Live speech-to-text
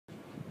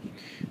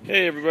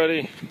Hey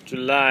everybody,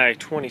 July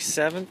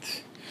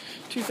 27th,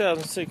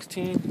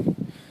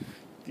 2016,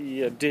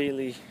 the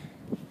daily,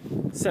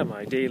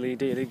 semi-daily,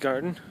 daily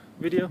garden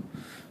video.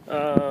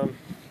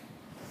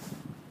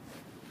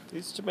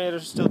 These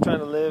tomatoes are still trying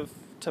to live.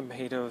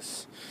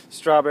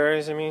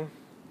 Strawberries, I mean,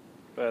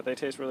 but they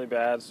taste really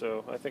bad,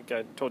 so I think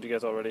I told you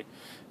guys already,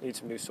 need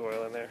some new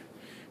soil in there.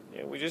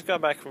 Yeah, we just got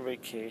back from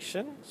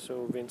vacation,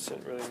 so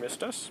Vincent really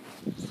missed us.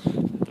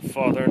 The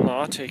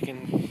father-in-law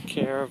taking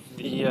care of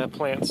the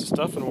plants and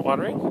stuff and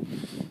watering.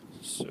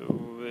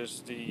 So there's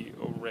the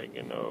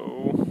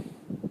oregano.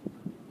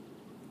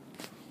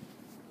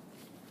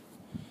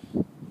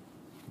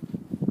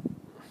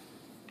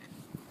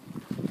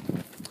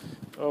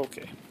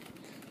 Okay,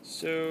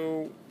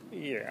 so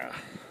yeah,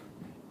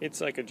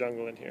 it's like a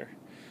jungle in here.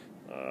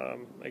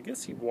 I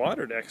guess he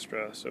watered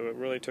extra, so it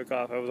really took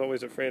off. I was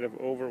always afraid of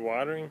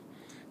over-watering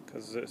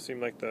because it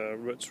seemed like the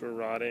roots were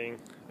rotting.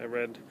 I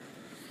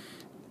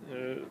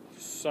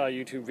saw a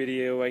YouTube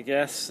video, I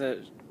guess, that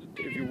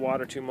if you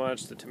water too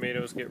much, the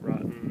tomatoes get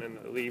rotten and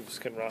the leaves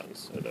can rot,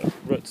 so the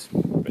roots.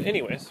 But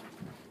anyways,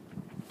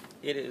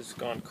 it has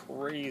gone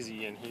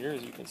crazy in here.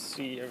 As you can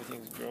see,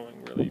 everything's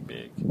growing really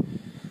big.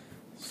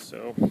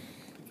 So I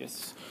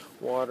guess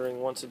watering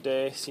once a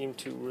day seemed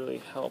to really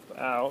help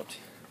out.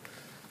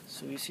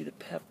 So you see the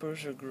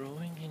peppers are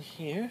growing in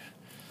here.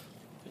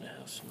 We're going to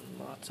have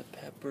lots of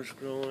peppers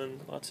growing,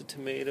 lots of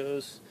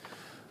tomatoes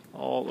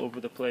all over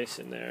the place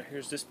in there.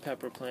 Here's this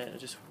pepper plant. It's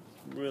just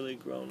really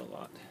grown a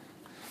lot.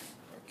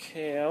 Our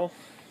kale.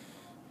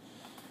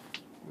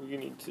 We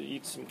need to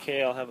eat some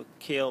kale, have a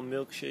kale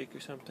milkshake or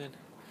something.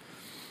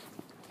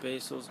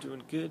 Basil's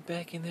doing good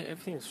back in there.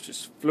 Everything's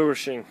just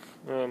flourishing.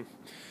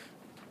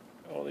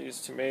 All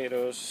these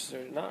tomatoes,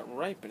 they're not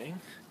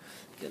ripening.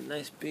 Got a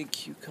nice big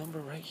cucumber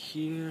right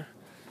here.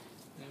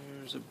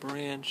 There's a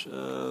branch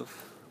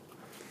of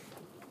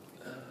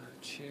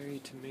cherry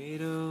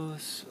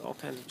tomatoes, all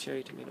kinds of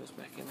cherry tomatoes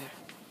back in there.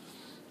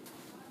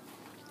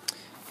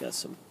 Got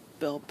some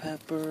bell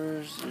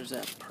peppers. There's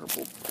that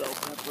purple bell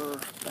pepper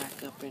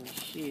back up in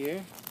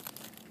here.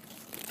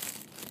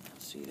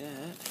 See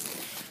that?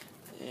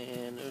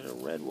 And there's a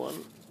red one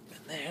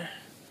in there.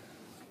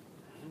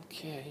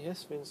 Okay,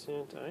 yes,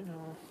 Vincent, I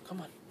know. Come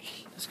on,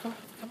 let's go.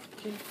 Come on,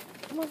 kid.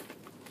 Come on.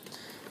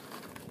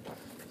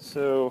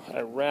 So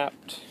I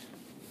wrapped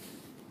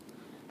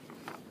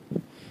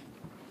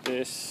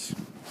this.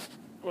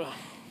 Well,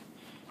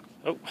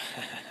 oh.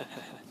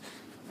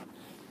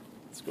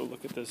 Let's go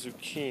look at the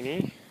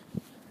zucchini.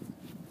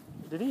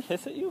 Did he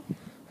hiss at you?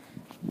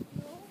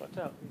 Watch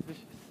out, he's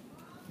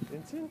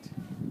vicious. Vincent?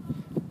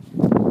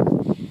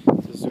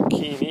 The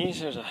zucchinis,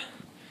 there's a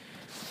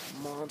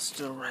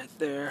monster right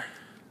there.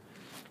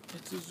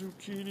 It's a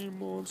zucchini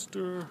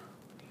monster.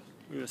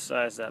 Look at the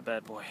size of that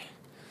bad boy.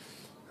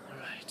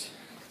 Alright.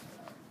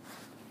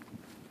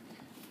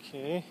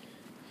 Okay.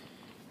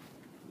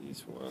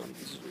 These ones,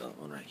 there's another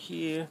one right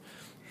here.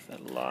 We've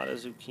got a lot of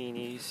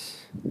zucchinis.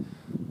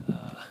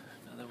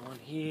 Another one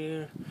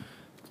here.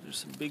 There's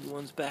some big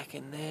ones back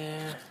in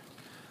there.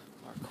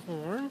 Our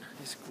corn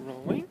is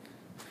growing.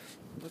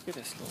 Look at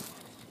this little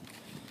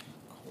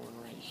corn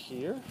right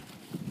here.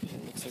 And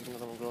it looks like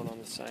another one growing on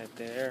the side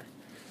there.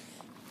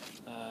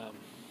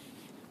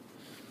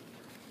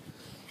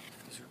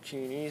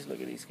 Zucchinis, look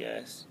at these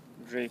guys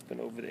draping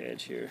over the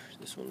edge here.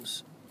 This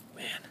one's,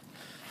 man,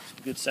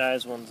 some good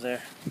sized ones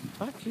there.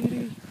 Hi,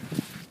 kitty.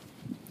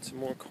 Some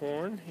more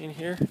corn in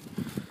here.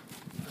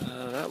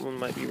 That one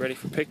might be ready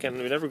for picking.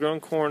 We've never grown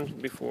corn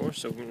before,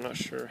 so I'm not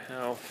sure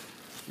how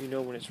you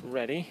know when it's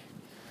ready.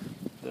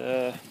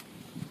 The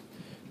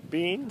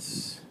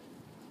beans,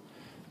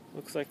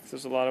 looks like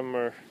there's a lot of them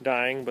are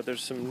dying, but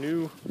there's some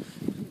new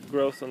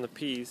growth on the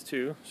peas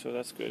too, so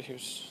that's good.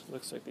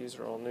 Looks like these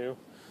are all new.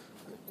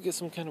 You get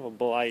some kind of a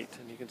blight,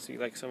 and you can see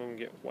like some of them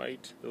get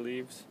white, the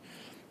leaves.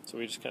 So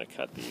we just kind of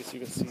cut these. You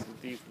can see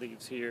that these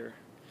leaves here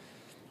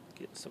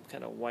get some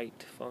kind of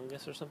white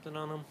fungus or something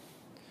on them.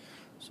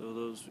 So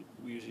those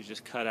we usually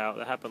just cut out.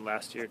 That happened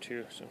last year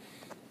too. So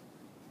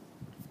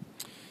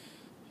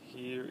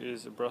here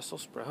is the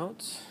Brussels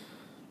sprouts,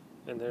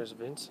 and there's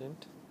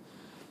Vincent.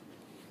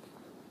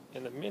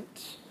 And the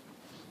mint,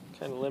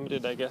 kind of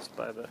limited, I guess,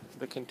 by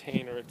the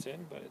container it's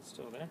in, but it's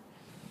still there.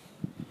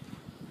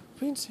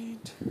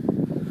 Vincent.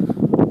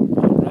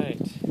 All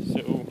right.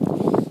 So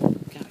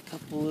got a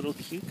couple little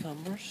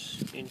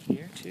cucumbers in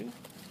here too.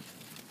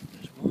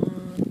 There's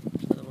one,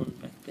 another one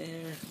back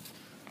there.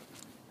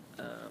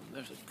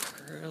 There's a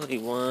curly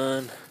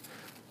one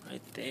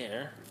right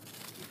there,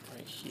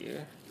 right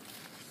here,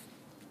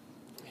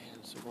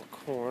 and some more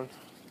corn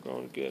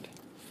growing good.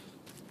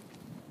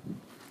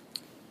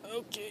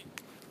 Okay.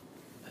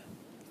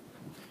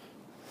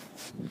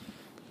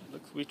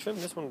 We trimmed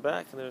this one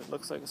back, and it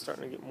looks like it's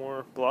starting to get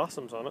more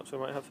blossoms on it, so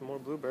we might have some more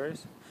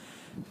blueberries.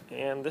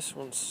 And this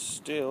one's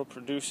still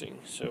producing,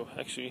 so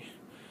actually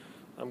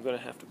I'm going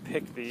to have to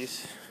pick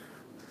these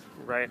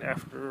right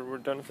after we're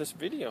done with this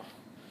video.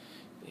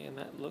 And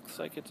that looks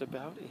like it's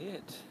about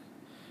it.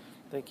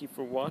 Thank you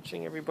for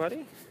watching,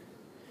 everybody.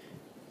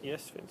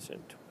 Yes,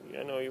 Vincent.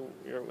 I know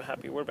you're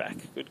happy we're back.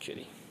 Good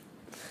kitty.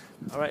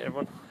 Alright,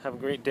 everyone. Have a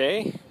great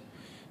day.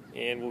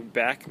 And we'll be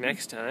back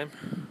next time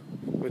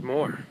with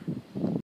more.